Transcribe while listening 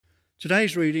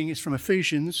Today's reading is from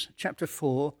Ephesians chapter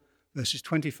 4, verses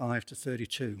 25 to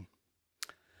 32.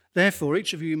 Therefore,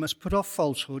 each of you must put off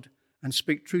falsehood and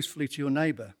speak truthfully to your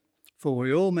neighbour, for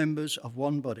we are all members of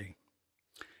one body.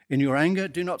 In your anger,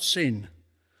 do not sin.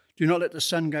 Do not let the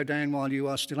sun go down while you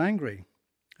are still angry,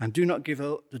 and do not give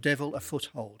the devil a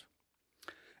foothold.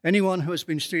 Anyone who has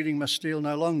been stealing must steal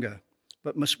no longer,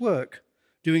 but must work,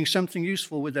 doing something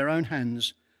useful with their own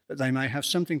hands, that they may have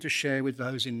something to share with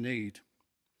those in need.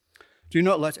 Do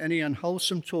not let any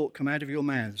unwholesome talk come out of your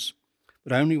mouths,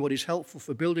 but only what is helpful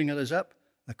for building others up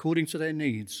according to their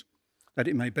needs, that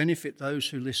it may benefit those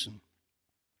who listen.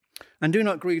 And do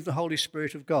not grieve the Holy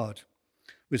Spirit of God,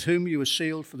 with whom you were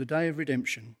sealed for the day of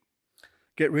redemption.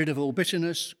 Get rid of all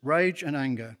bitterness, rage and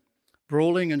anger,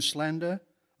 brawling and slander,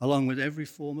 along with every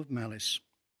form of malice.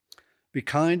 Be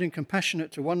kind and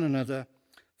compassionate to one another,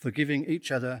 forgiving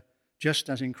each other, just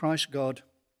as in Christ God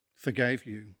forgave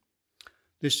you.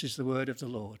 This is the word of the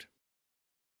Lord.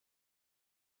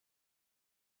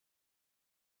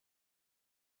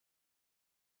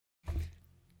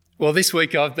 Well, this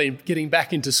week I've been getting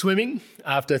back into swimming.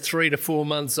 After 3 to 4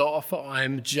 months off,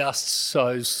 I'm just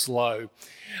so slow.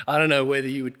 I don't know whether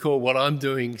you would call what I'm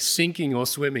doing sinking or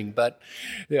swimming, but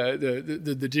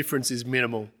the difference is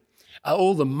minimal.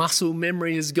 All the muscle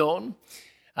memory is gone,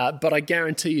 but I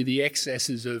guarantee you the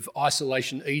excesses of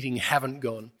isolation eating haven't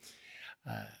gone.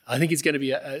 I think it's going to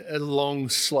be a long,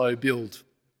 slow build.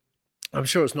 I'm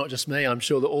sure it's not just me. I'm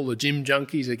sure that all the gym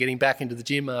junkies are getting back into the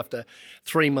gym after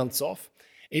 3 months off.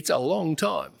 It's a long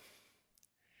time.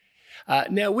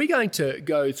 Now, we're going to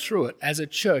go through it as a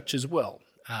church as well.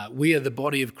 We are the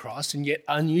body of Christ, and yet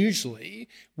unusually,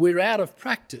 we're out of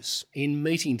practice in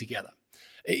meeting together.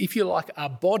 If you like, our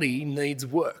body needs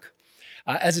work.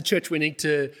 As a church, we need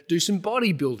to do some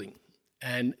bodybuilding.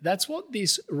 And that's what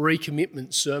this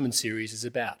recommitment sermon series is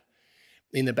about.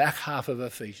 In the back half of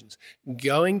Ephesians,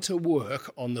 going to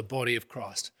work on the body of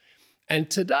Christ.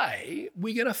 And today,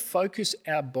 we're going to focus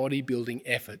our bodybuilding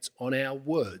efforts on our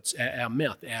words, our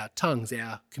mouth, our tongues,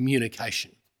 our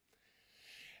communication.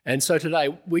 And so today,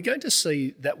 we're going to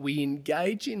see that we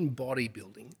engage in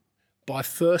bodybuilding by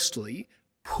firstly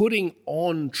putting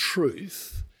on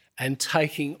truth and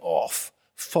taking off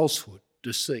falsehood,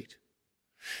 deceit.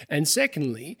 And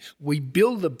secondly, we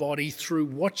build the body through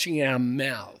watching our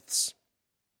mouths.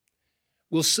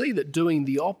 We'll see that doing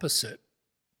the opposite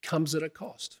comes at a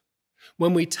cost.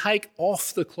 When we take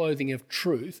off the clothing of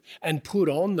truth and put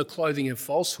on the clothing of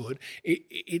falsehood,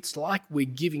 it's like we're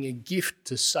giving a gift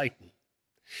to Satan.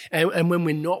 And when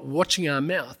we're not watching our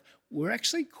mouth, we're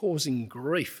actually causing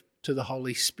grief to the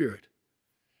Holy Spirit,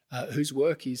 whose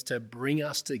work is to bring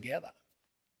us together.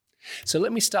 So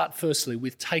let me start firstly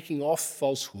with taking off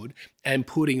falsehood and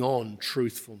putting on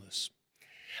truthfulness.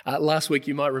 Last week,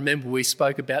 you might remember, we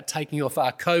spoke about taking off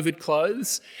our COVID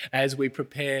clothes as we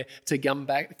prepare to come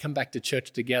back to church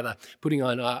together, putting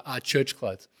on our church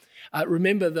clothes.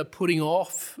 Remember the putting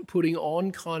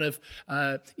on kind of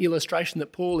illustration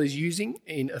that Paul is using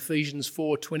in Ephesians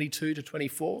 4:22 to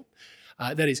 24.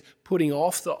 That is, putting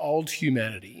off the old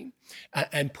humanity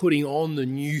and putting on the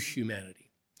new humanity.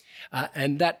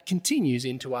 And that continues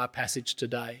into our passage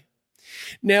today.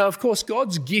 Now, of course,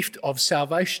 God's gift of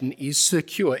salvation is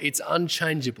secure. It's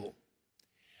unchangeable.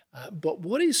 But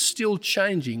what is still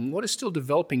changing, what is still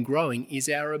developing, growing, is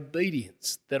our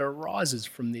obedience that arises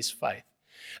from this faith.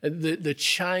 The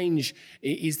change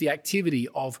is the activity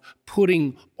of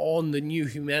putting on the new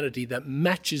humanity that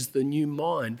matches the new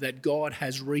mind that God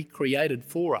has recreated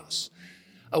for us.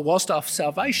 Whilst our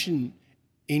salvation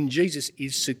in Jesus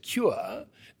is secure,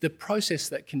 the process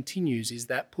that continues is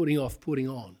that putting off, putting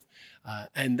on.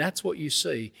 And that's what you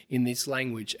see in this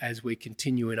language as we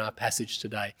continue in our passage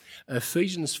today.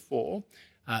 Ephesians 4,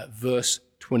 verse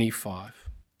 25.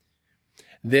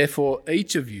 Therefore,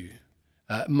 each of you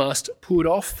must put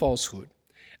off falsehood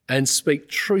and speak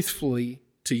truthfully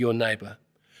to your neighbour,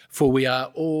 for we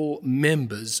are all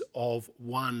members of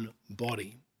one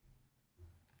body.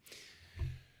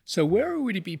 So where are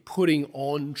we to be putting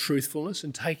on truthfulness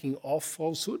and taking off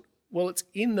falsehood? Well, it's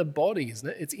in the body, isn't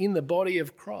it? It's in the body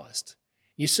of Christ.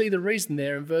 You see the reason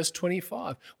there in verse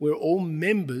 25. We're all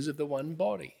members of the one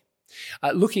body.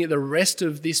 Looking at the rest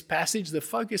of this passage, the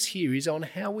focus here is on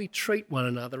how we treat one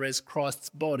another as Christ's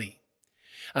body.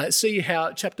 See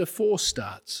how chapter 4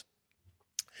 starts.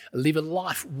 Live a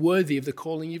life worthy of the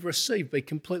calling you've received. Be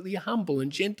completely humble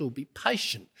and gentle. Be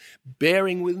patient,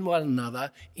 bearing with one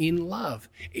another in love.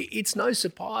 It's no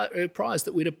surprise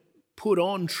that we're to put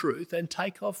on truth and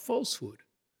take off falsehood.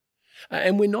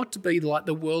 And we're not to be like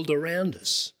the world around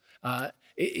us.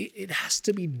 it has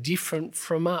to be different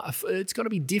from us. It's got to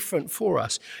be different for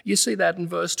us. You see that in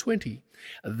verse 20.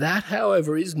 That,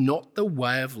 however, is not the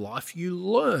way of life you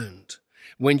learned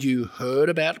when you heard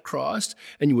about Christ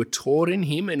and you were taught in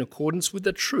him in accordance with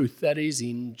the truth that is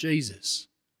in Jesus.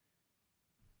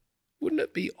 Wouldn't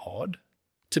it be odd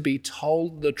to be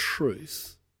told the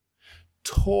truth,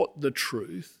 taught the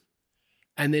truth,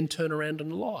 and then turn around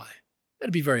and lie?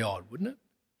 That'd be very odd, wouldn't it?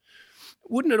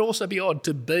 Wouldn't it also be odd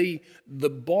to be the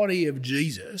body of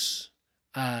Jesus,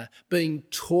 being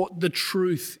taught the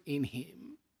truth in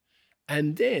him,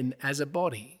 and then as a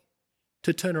body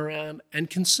to turn around and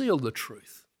conceal the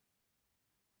truth?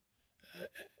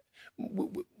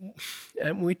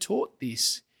 And we're taught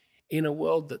this in a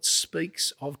world that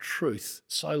speaks of truth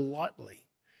so lightly,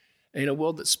 in a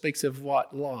world that speaks of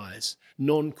white lies,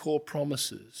 non-core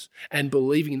promises, and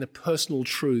believing in the personal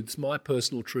truths, my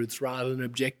personal truths, rather than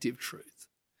objective truth.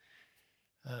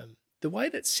 The way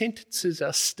that sentences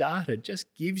are started just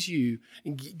gives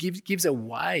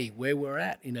away where we're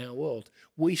at in our world.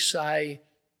 We say,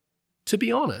 to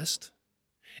be honest,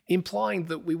 implying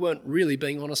that we weren't really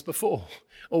being honest before.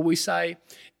 Or we say,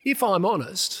 if I'm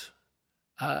honest,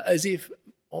 as if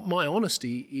my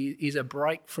honesty is a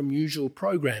break from usual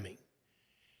programming.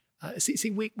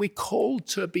 We're called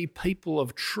to be people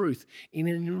of truth in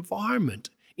an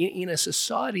environment, in a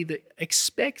society that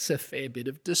expects a fair bit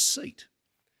of deceit.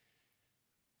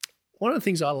 One of the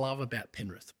things I love about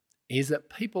Penrith is that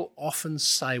people often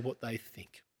say what they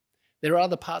think. There are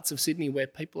other parts of Sydney where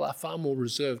people are far more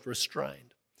reserved,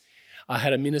 restrained. I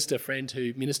had a minister friend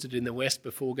who ministered in the West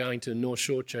before going to North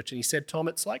Shore Church, and he said, Tom,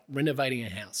 it's like renovating a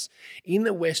house. In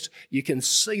the West, you can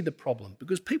see the problem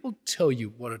because people tell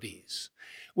you what it is.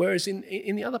 Whereas in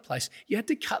the other place, you had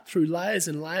to cut through layers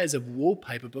and layers of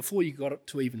wallpaper before you got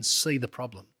to even see the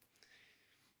problem.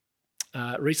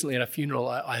 Recently at a funeral,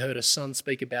 I heard a son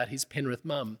speak about his Penrith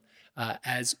mum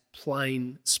as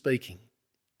plain speaking.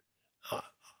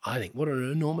 I think what an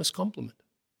enormous compliment.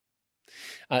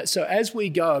 So as we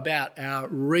go about our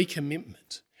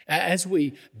recommitment, as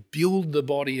we build the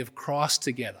body of Christ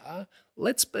together,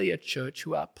 let's be a church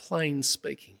who are plain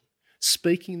speaking,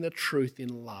 speaking the truth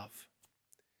in love.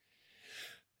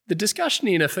 The discussion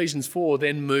in Ephesians 4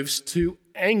 then moves to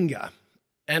anger.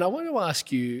 And I want to ask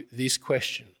you this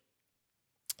question.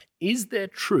 Is there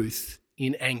truth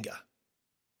in anger?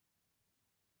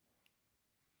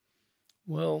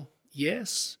 Well,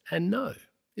 yes and no,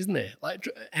 isn't there?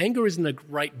 Anger isn't a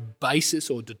great basis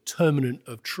or determinant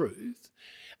of truth,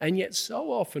 and yet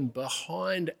so often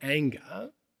behind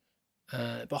anger,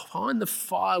 behind the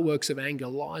fireworks of anger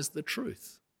lies the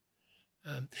truth.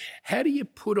 How do you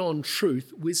put on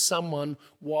truth with someone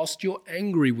whilst you're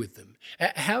angry with them?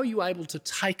 How are you able to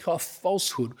take off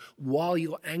falsehood while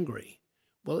you're angry?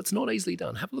 Well, it's not easily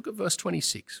done. Have a look at verse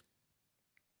 26.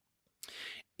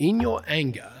 In your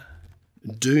anger,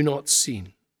 do not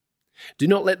sin. Do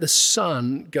not let the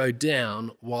sun go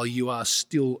down while you are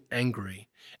still angry,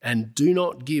 and do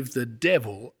not give the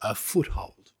devil a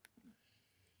foothold.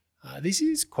 This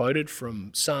is quoted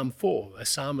from Psalm 4, a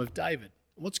psalm of David.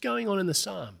 What's going on in the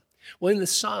psalm? Well, in the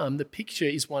psalm, the picture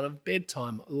is one of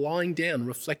bedtime, lying down,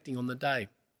 reflecting on the day.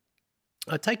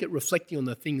 I take it reflecting on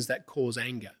the things that cause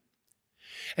anger.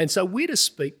 And so we're to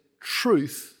speak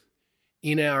truth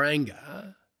in our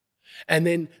anger and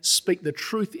then speak the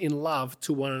truth in love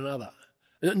to one another.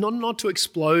 Not to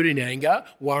explode in anger,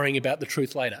 worrying about the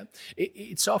truth later.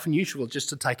 It's often useful just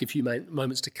to take a few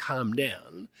moments to calm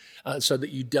down so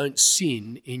that you don't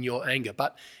sin in your anger.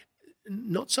 But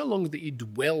not so long that you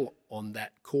dwell on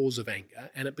that cause of anger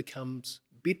and it becomes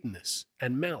bitterness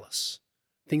and malice,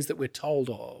 things that we're told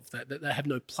of, that they have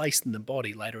no place in the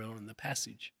body later on in the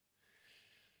passage.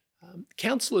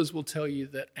 Counsellors will tell you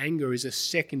that anger is a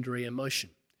secondary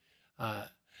emotion.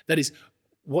 That is,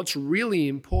 what's really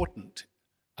important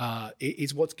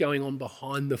is what's going on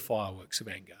behind the fireworks of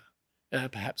anger.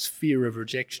 Perhaps fear of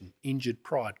rejection, injured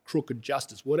pride, crooked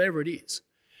justice, whatever it is.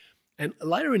 And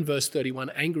later in verse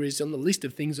 31, anger is on the list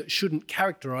of things that shouldn't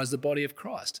characterise the body of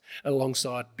Christ,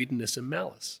 alongside bitterness and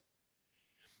malice.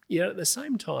 Yet at the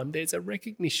same time, there's a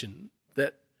recognition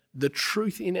that the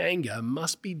truth in anger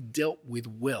must be dealt with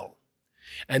well.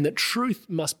 And that truth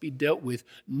must be dealt with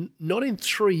not in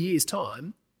 3 years'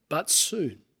 time, but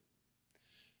soon.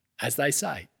 As they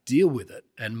say, deal with it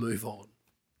and move on.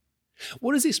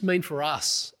 What does this mean for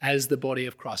us as the body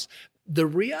of Christ? The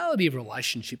reality of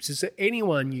relationships is that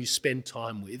anyone you spend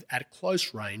time with at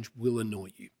close range will annoy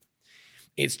you.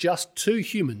 It's just two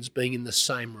humans being in the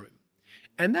same room.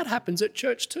 And that happens at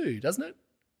church too, doesn't it?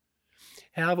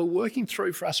 However, working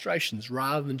through frustrations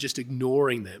rather than just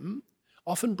ignoring them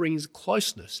often brings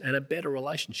closeness and a better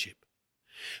relationship.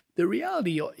 The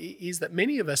reality is that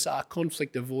many of us are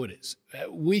conflict avoiders.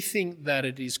 We think that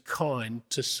it is kind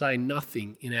to say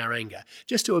nothing in our anger,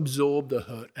 just to absorb the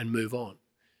hurt and move on.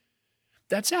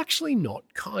 That's actually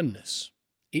not kindness.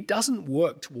 It doesn't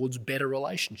work towards better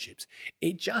relationships.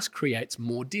 It just creates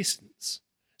more distance.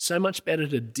 So much better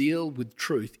to deal with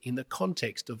truth in the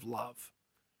context of love.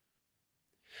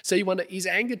 So you wonder, is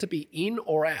anger to be in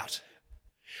or out?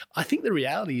 I think the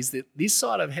reality is that this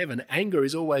side of heaven, anger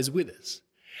is always with us.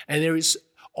 And there is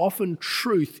often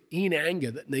truth in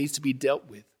anger that needs to be dealt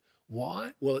with.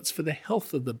 Why? Well, it's for the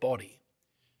health of the body.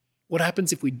 What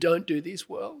happens if we don't do this?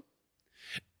 Well,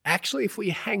 actually, if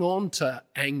we hang on to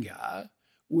anger,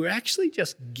 we're actually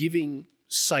just giving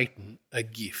Satan a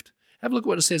gift. Have a look at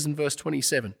what it says in verse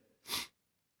 27.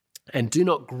 And do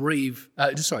not give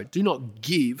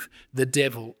the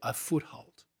devil a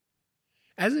foothold.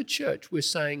 As a church, we're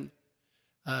saying,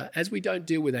 as we don't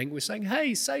deal with anger, we're saying,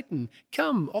 hey, Satan,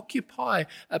 come, occupy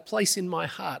a place in my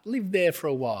heart. Live there for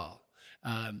a while.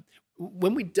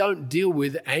 When we don't deal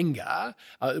with anger,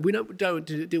 we don't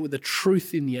deal with the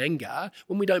truth in the anger,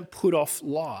 when we don't put off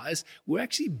lies, we're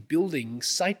actually building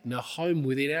Satan a home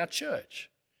within our church.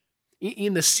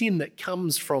 In the sin that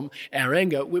comes from our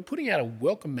anger, we're putting out a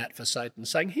welcome mat for Satan,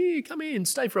 saying, here, come in,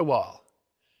 stay for a while.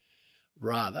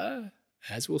 Rather,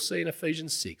 as we'll see in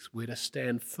Ephesians 6, we're to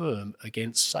stand firm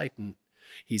against Satan,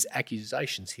 his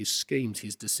accusations, his schemes,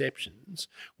 his deceptions,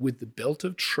 with the belt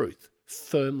of truth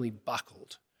firmly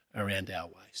buckled around our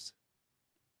waist.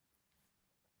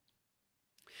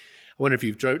 I wonder if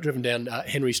you've driven down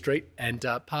Henry Street and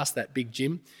past that big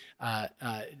gym,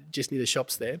 just near the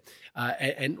shops there.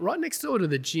 And right next door to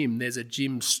the gym, there's a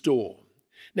gym store.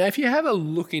 Now, if you have a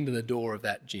look into the door of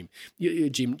that gym, your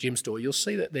gym store, you'll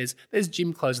see that there's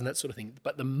gym clothes and that sort of thing.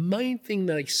 But the main thing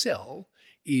they sell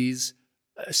is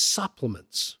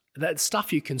supplements, that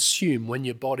stuff you consume when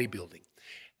you're bodybuilding.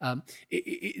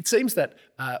 It seems that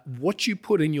what you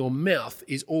put in your mouth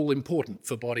is all important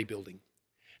for bodybuilding,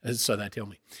 so they tell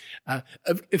me.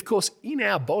 Of course, in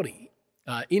our body,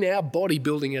 in our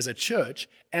bodybuilding as a church,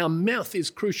 our mouth is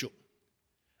crucial.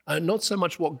 Not so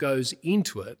much what goes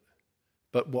into it,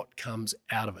 but what comes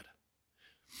out of it.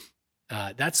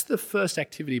 That's the first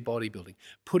activity of bodybuilding,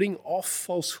 putting off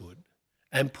falsehood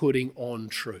and putting on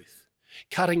truth.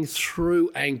 Cutting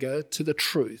through anger to the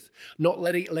truth, not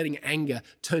letting anger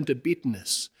turn to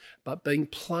bitterness, but being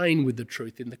plain with the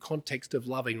truth in the context of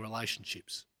loving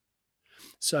relationships.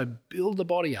 So build the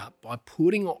body up by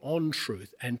putting on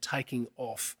truth and taking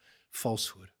off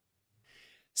falsehood.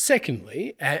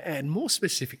 Secondly, and more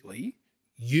specifically,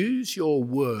 use your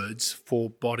words for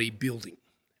bodybuilding.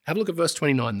 Have a look at verse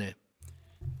 29 there.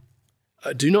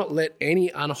 Do not let any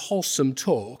unwholesome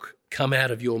talk come out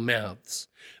of your mouths,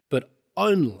 but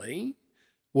only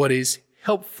what is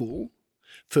helpful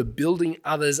for building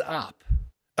others up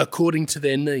according to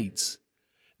their needs,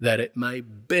 that it may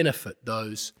benefit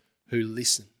those who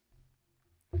listen.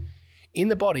 In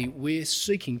the body, we're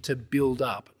seeking to build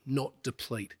up, not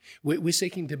deplete. We're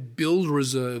seeking to build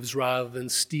reserves rather than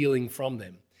stealing from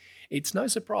them. It's no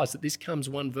surprise that this comes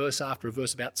one verse after a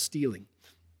verse about stealing.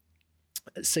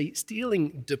 See,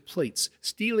 stealing depletes,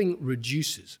 stealing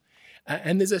reduces.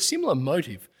 And there's a similar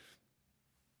motive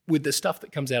with the stuff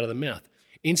that comes out of the mouth.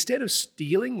 Instead of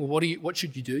stealing, what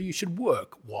should you do? You should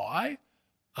work. Why?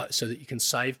 So that you can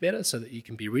save better, so that you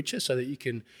can be richer, so that you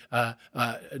can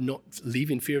not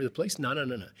live in fear of the police. No.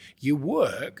 You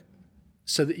work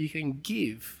so that you can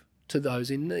give to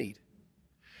those in need.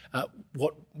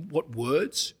 What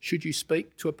words should you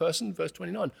speak to a person? Verse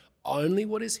 29, only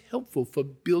what is helpful for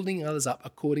building others up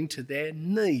according to their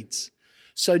needs.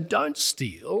 So don't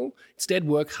steal, instead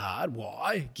work hard.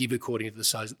 Why? Give according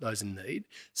to those in need.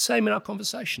 Same in our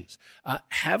conversations.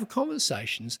 Have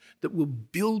conversations that will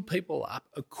build people up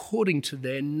according to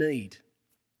their need.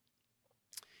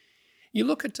 You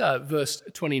look at verse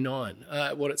 29,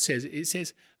 what it says. It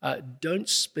says, don't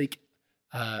speak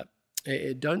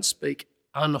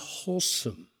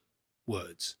unwholesome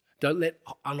words. Don't let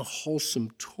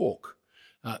unwholesome talk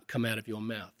come out of your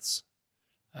mouths.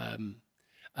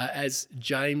 As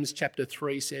James chapter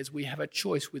 3 says, we have a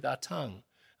choice with our tongue.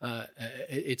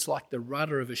 It's like the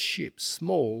rudder of a ship,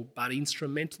 small but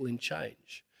instrumental in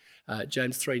change.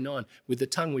 James 3:9, with the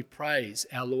tongue we praise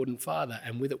our Lord and Father,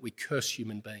 and with it we curse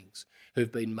human beings who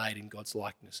have been made in God's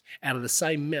likeness. Out of the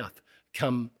same mouth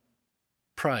come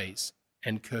praise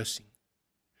and cursing.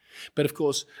 But of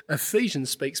course, Ephesians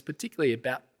speaks particularly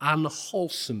about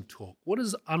unwholesome talk. What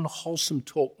does unwholesome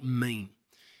talk mean?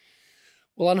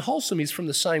 Well, unwholesome is from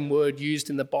the same word used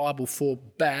in the Bible for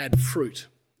bad fruit.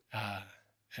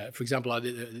 For example,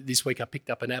 this week I picked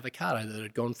up an avocado that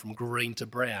had gone from green to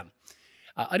brown.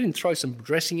 I didn't throw some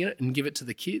dressing in it and give it to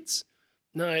the kids.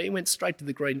 No, it went straight to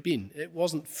the green bin. It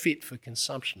wasn't fit for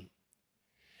consumption.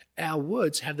 Our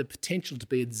words have the potential to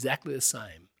be exactly the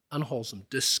same: unwholesome,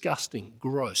 disgusting,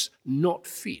 gross, not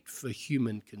fit for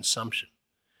human consumption,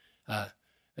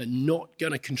 not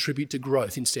going to contribute to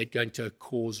growth, instead going to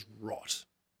cause rot.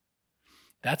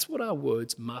 That's what our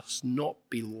words must not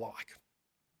be like.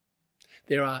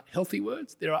 There are healthy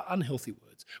words, there are unhealthy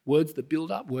words, words that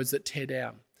build up, words that tear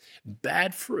down.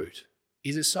 Bad fruit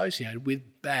is associated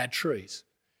with bad trees.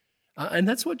 And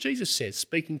that's what Jesus says,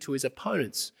 speaking to his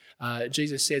opponents.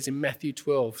 Jesus says in Matthew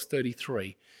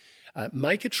 12:33,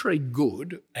 make a tree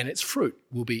good and its fruit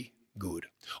will be good.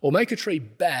 Or make a tree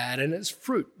bad and its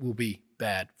fruit will be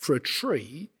bad. For a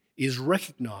tree is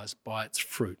recognized by its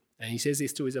fruit. And he says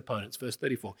this to his opponents, verse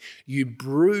 34, you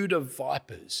brood of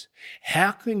vipers,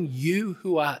 how can you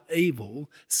who are evil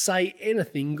say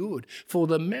anything good? For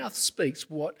the mouth speaks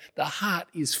what the heart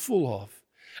is full of.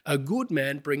 A good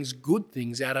man brings good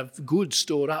things out of good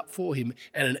stored up for him,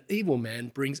 and an evil man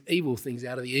brings evil things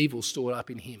out of the evil stored up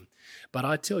in him. But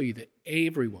I tell you that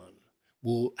everyone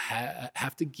will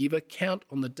have to give account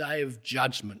on the day of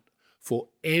judgment for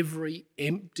every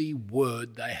empty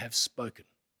word they have spoken.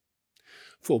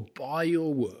 For by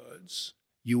your words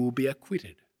you will be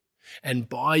acquitted, and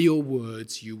by your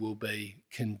words you will be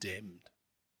condemned.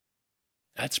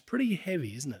 That's pretty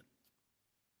heavy, isn't it?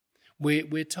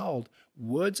 We're told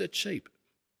words are cheap,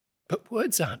 but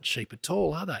words aren't cheap at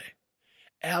all, are they?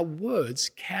 Our words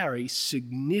carry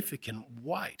significant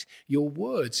weight. Your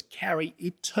words carry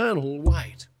eternal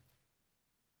weight.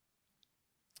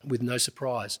 With no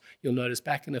surprise, you'll notice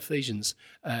back in Ephesians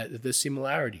the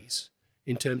similarities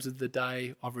in terms of the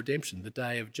day of redemption, the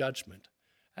day of judgment.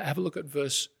 Have a look at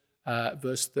verse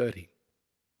 30.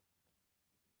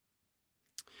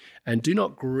 And do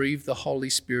not grieve the Holy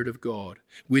Spirit of God,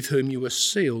 with whom you were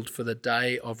sealed for the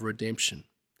day of redemption.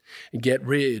 And get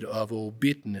rid of all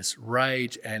bitterness,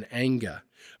 rage and anger,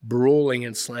 brawling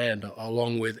and slander,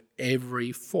 along with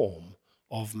every form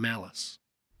of malice.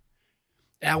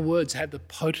 Our words have the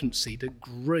potency to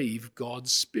grieve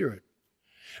God's Spirit.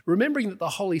 Remembering that the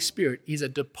Holy Spirit is a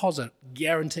deposit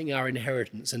guaranteeing our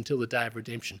inheritance until the day of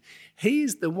redemption. He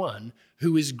is the one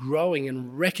who is growing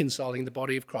and reconciling the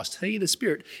body of Christ. He, the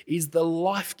Spirit, is the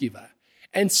life giver.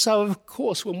 And so, of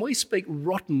course, when we speak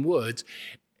rotten words,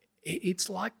 it's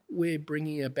like we're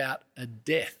bringing about a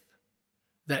death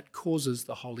that causes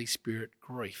the Holy Spirit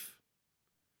grief.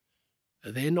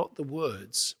 They're not the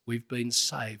words we've been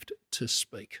saved to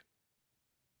speak.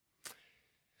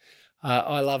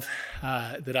 I love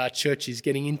that our church is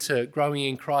getting into growing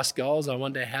in Christ goals. I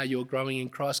wonder how your growing in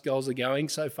Christ goals are going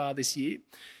so far this year.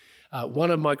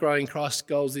 One of my growing Christ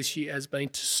goals this year has been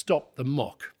to stop the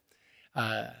mock.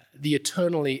 The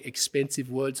eternally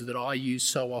expensive words that I use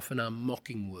so often are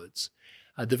mocking words,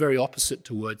 the very opposite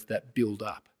to words that build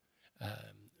up,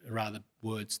 rather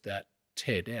words that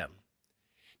tear down.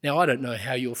 Now, I don't know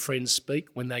how your friends speak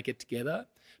when they get together,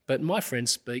 but my friends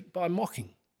speak by mocking.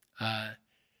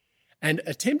 And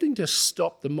attempting to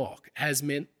stop the mock has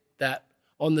meant that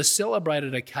on the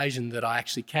celebrated occasion that I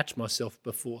actually catch myself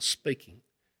before speaking,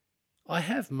 I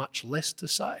have much less to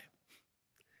say.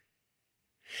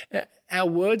 Our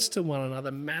words to one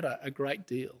another matter a great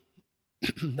deal.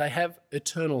 They have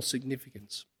eternal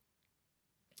significance.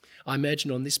 I imagine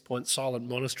on this point, silent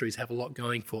monasteries have a lot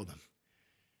going for them.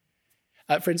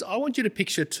 Friends, I want you to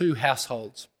picture two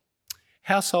households.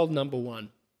 Household number one.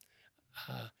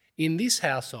 In this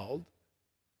household,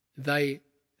 they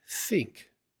think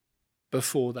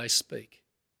before they speak.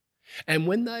 And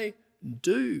when they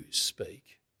do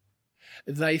speak,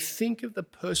 they think of the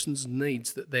person's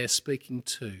needs that they're speaking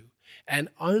to and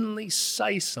only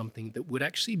say something that would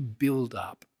actually build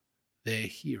up their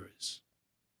hearers.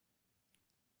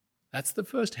 That's the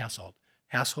first household.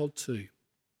 Household two.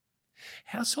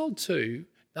 Household two,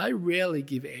 they rarely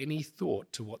give any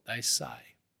thought to what they say.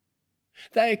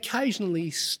 They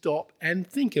occasionally stop and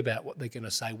think about what they're going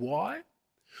to say. Why?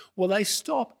 Well, they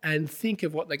stop and think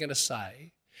of what they're going to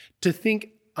say to think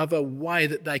of a way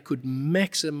that they could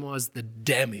maximize the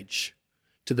damage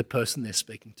to the person they're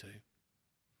speaking to.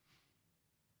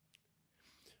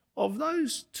 Of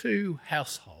those two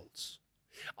households,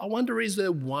 I wonder, is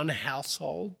there one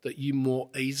household that you more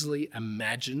easily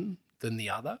imagine than the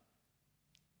other?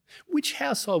 Which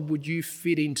household would you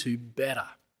fit into better?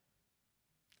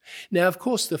 Now, of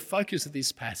course, the focus of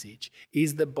this passage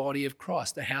is the body of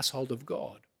Christ, the household of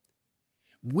God.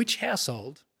 Which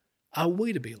household are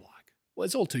we to be like? Well,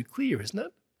 it's all too clear, isn't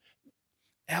it?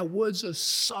 Our words are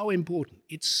so important.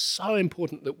 It's so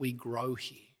important that we grow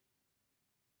here.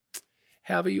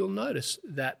 However, you'll notice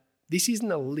that this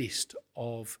isn't a list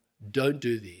of don't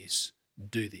do this,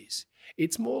 do this.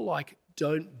 It's more like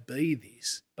don't be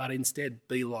this, but instead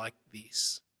be like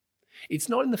this. It's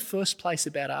not in the first place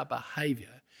about our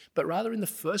behaviour, but rather in the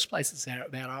first place it's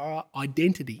about our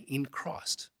identity in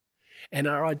Christ. And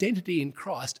our identity in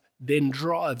Christ then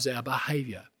drives our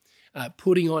behaviour,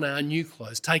 putting on our new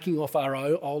clothes, taking off our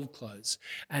old clothes.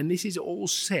 And this is all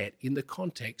set in the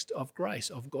context of grace,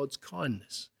 of God's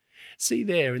kindness. See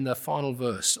there in the final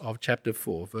verse of chapter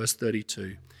 4, verse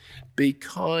 32, be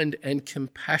kind and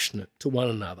compassionate to one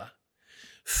another,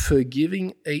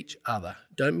 forgiving each other.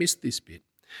 Don't miss this bit.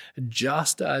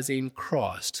 Just as in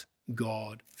Christ,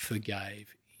 God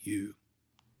forgave you.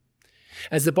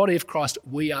 As the body of Christ,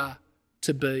 we are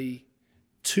to be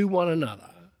to one another,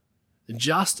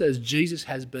 just as Jesus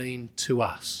has been to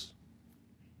us.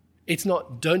 It's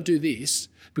not don't do this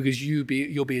because you'll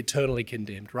be eternally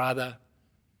condemned. Rather,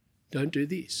 don't do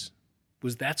this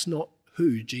because that's not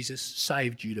who Jesus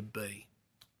saved you to be.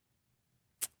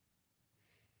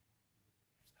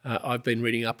 I've been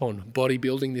reading up on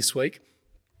bodybuilding this week,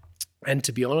 and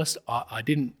to be honest, I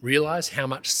didn't realise how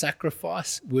much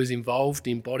sacrifice was involved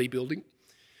in bodybuilding.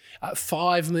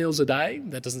 5 meals a day,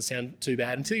 that doesn't sound too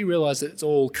bad until you realise that it's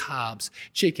all carbs,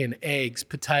 chicken, eggs,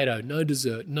 potato, no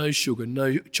dessert, no sugar,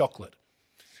 no chocolate.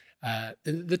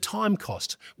 The time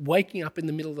cost, waking up in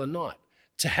the middle of the night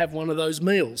to have one of those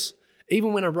meals,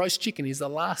 even when a roast chicken is the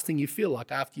last thing you feel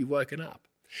like after you've woken up.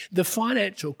 The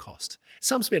financial cost,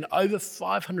 some spend over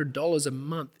 $500 a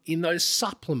month in those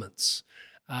supplements.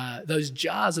 Those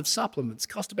jars of supplements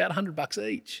cost about $100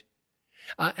 each.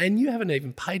 And you haven't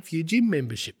even paid for your gym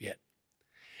membership yet.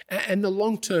 And the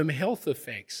long-term health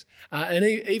effects, and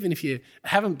even if you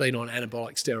haven't been on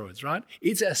anabolic steroids, right?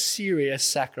 It's a serious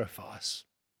sacrifice.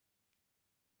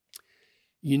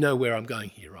 You know where I'm going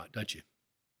here, right, don't you?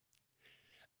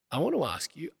 I want to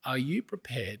ask you, are you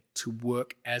prepared to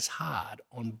work as hard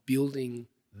on building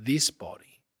this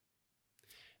body?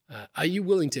 Are you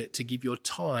willing to give your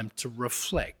time to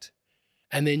reflect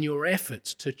and then your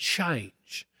efforts to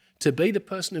change, to be the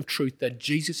person of truth that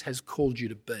Jesus has called you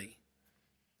to be,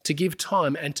 to give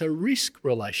time and to risk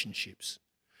relationships,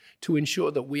 to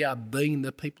ensure that we are being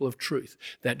the people of truth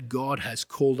that God has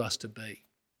called us to be?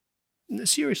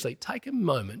 Seriously, take a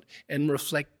moment and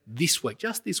reflect this week,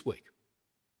 just this week.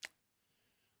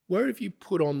 Where have you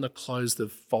put on the clothes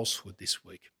of falsehood this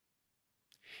week?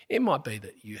 It might be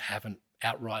that you haven't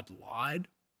outright lied,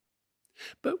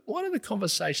 but what are the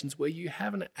conversations where you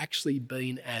haven't actually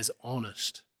been as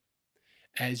honest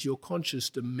as your conscience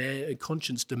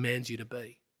demands you to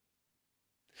be?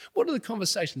 What are the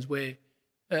conversations where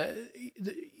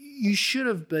you should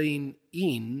have been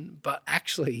in, but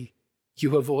actually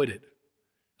you avoided,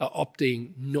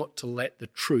 opting not to let the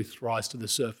truth rise to the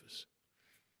surface?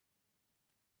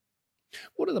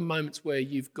 What are the moments where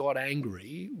you've got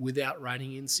angry without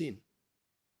reigning in sin?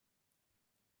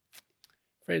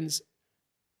 Friends,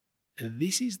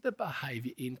 this is the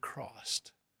behaviour in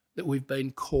Christ that we've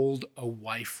been called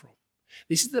away from.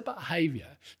 This is the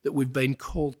behaviour that we've been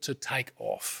called to take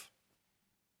off.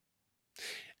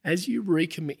 As you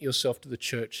recommit yourself to the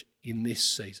church in this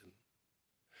season,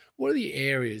 what are the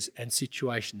areas and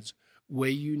situations where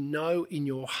you know in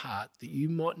your heart that you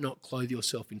might not clothe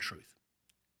yourself in truth?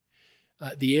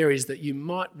 The areas that you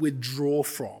might withdraw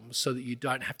from so that you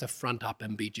don't have to front up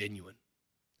and be genuine.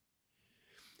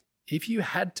 If you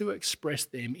had to express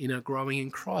them in a growing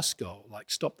in Christ goal, like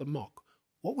stop the mock,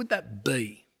 what would that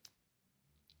be?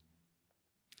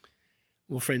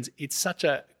 Well, friends, it's such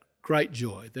a great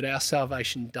joy that our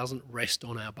salvation doesn't rest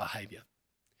on our behaviour,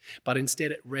 but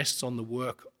instead it rests on the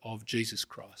work of Jesus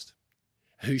Christ,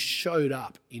 who showed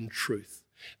up in truth.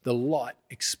 The light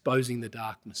exposing the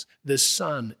darkness, the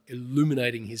Son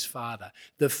illuminating his Father,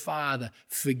 the Father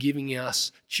forgiving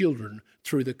us children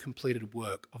through the completed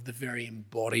work of the very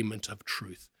embodiment of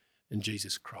truth in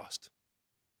Jesus Christ.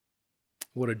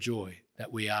 What a joy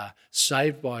that we are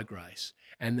saved by grace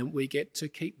and that we get to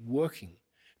keep working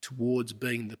towards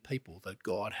being the people that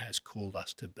God has called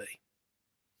us to be.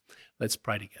 Let's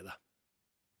pray together.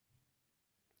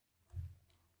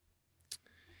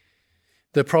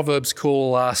 The Proverbs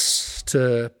call us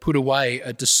to put away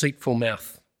a deceitful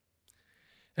mouth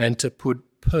and to put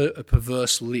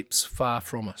perverse lips far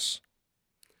from us.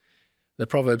 The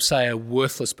Proverbs say a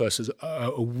worthless person,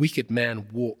 a wicked man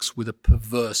walks with a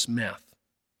perverse mouth.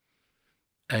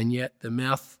 And yet the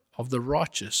mouth of the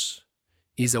righteous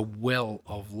is a well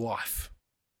of life.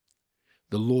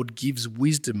 The Lord gives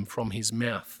wisdom from his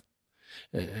mouth.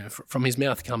 From his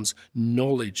mouth comes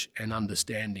knowledge and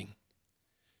understanding.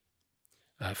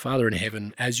 Father in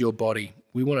heaven, as your body,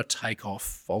 we want to take off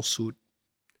falsehood.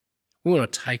 We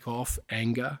want to take off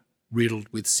anger riddled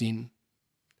with sin.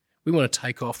 We want to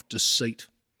take off deceit.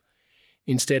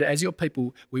 Instead, as your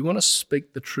people, we want to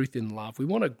speak the truth in love. We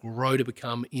want to grow to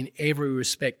become, in every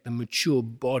respect, the mature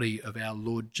body of our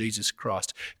Lord Jesus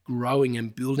Christ, growing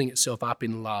and building itself up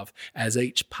in love as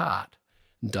each part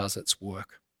does its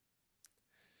work.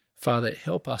 Father,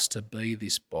 help us to be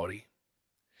this body.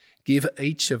 Give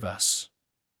each of us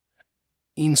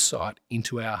insight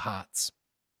into our hearts.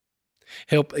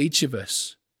 Help each of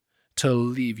us to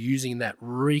live using that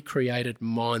recreated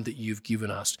mind that you've given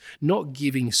us, not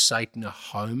giving Satan a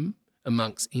home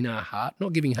in our heart,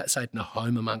 not giving Satan a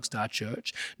home amongst our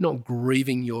church, not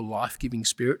grieving your life-giving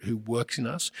Spirit who works in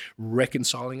us,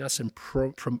 reconciling us and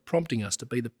prompting us to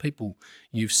be the people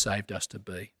you've saved us to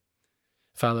be.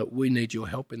 Father, we need your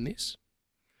help in this,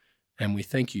 and we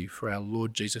thank you for our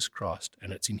Lord Jesus Christ,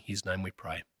 and it's in his name we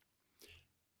pray.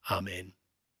 Amen.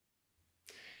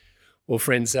 Well,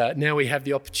 friends, now we have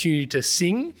the opportunity to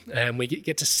sing, and we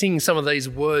get to sing some of these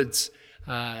words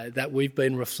that we've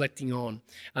been reflecting on.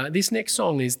 This next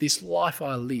song is This Life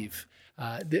I Live.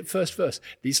 The first verse,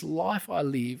 this life I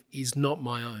live is not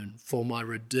my own, for my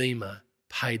Redeemer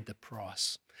paid the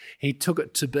price. He took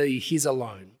it to be his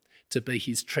alone, to be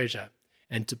his treasure,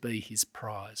 and to be his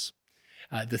prize.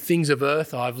 The things of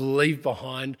earth I've leave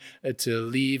behind to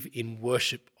live in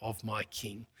worship of my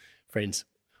King. Friends,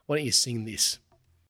 why don't you sing this